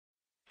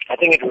I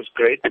think it was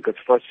great because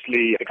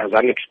firstly, it was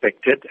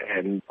unexpected,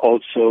 and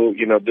also,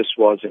 this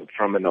was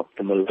from an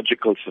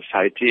ophthalmological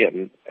society,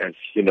 and as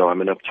you know, I'm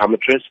an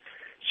optometrist,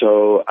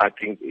 so I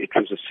think it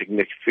was a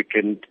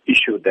significant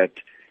issue that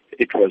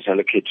it was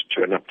allocated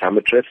to an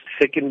optometrist.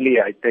 Secondly,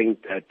 I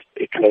think that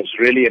it was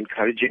really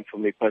encouraging for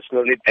me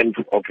personally and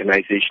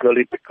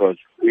organizationally because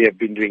we have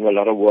been doing a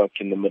lot of work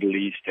in the Middle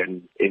East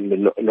and in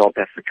the North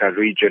Africa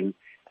region.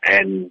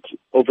 And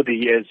over the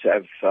years,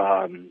 I've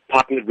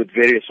partnered with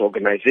various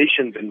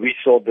organizations, and we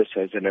saw this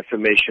as an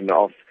affirmation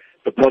of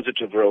the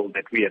positive role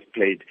that we have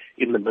played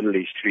in the Middle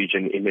East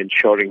region in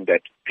ensuring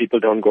that people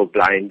don't go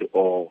blind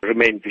or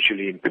remain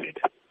visually impaired.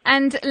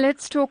 And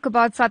let's talk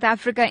about South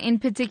Africa in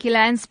particular,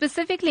 and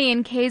specifically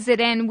in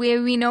KZN,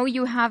 where we know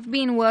you have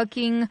been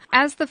working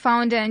as the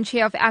founder and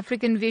chair of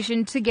African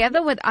Vision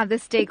together with other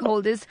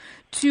stakeholders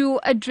to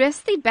address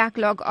the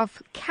backlog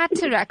of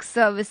cataract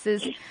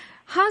services.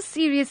 How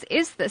serious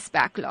is this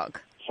backlog?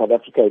 South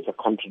Africa is a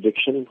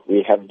contradiction.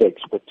 We have the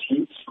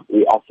expertise.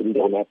 We often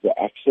don't have the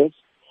access.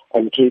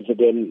 And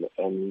KZN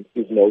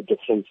is no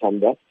different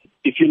from that.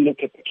 If you look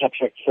at the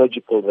cataract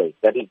surgical rate,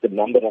 that is the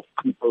number of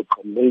people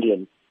per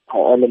million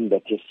per annum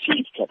that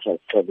receive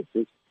cataract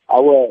services,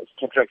 our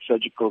cataract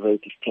surgical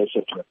rate is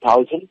closer to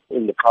 1,000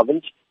 in the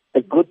province.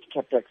 A good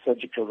cataract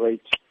surgical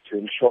rate to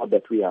ensure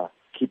that we are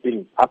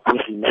keeping up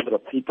with the number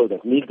of people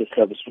that need the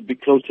service would be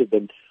closer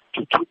than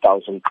to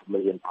 2,000 per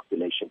million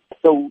population.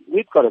 So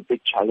we've got a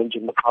big challenge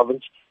in the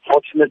province.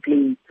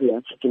 Fortunately, through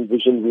African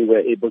Vision, we were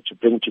able to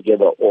bring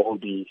together all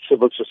the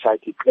civil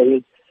society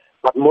players,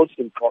 but most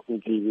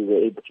importantly, we were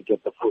able to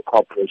get the full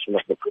cooperation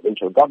of the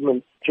provincial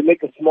government to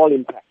make a small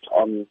impact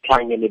on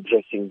trying and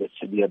addressing the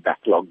severe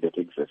backlog that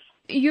exists.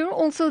 You're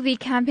also the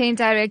campaign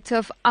director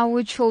of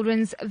Our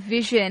Children's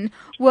Vision,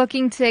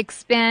 working to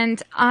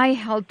expand eye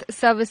health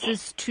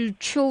services to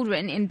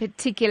children in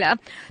particular.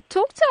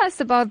 Talk to us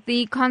about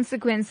the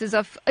consequences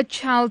of a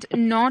child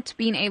not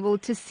being able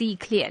to see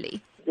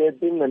clearly. There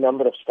have been a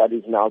number of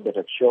studies now that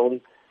have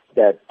shown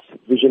that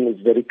vision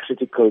is very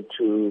critical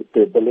to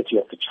the ability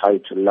of the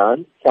child to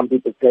learn. Some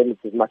people claim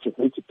it's as much as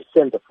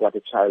 80% of what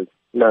a child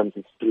learns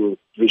is through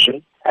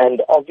vision.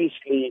 And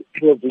obviously,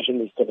 poor vision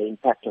is going to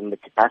impact on the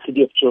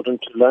capacity of children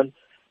to learn.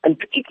 And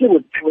particularly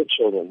with poor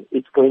children,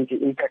 it's going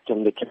to impact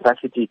on the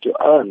capacity to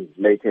earn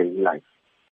later in life.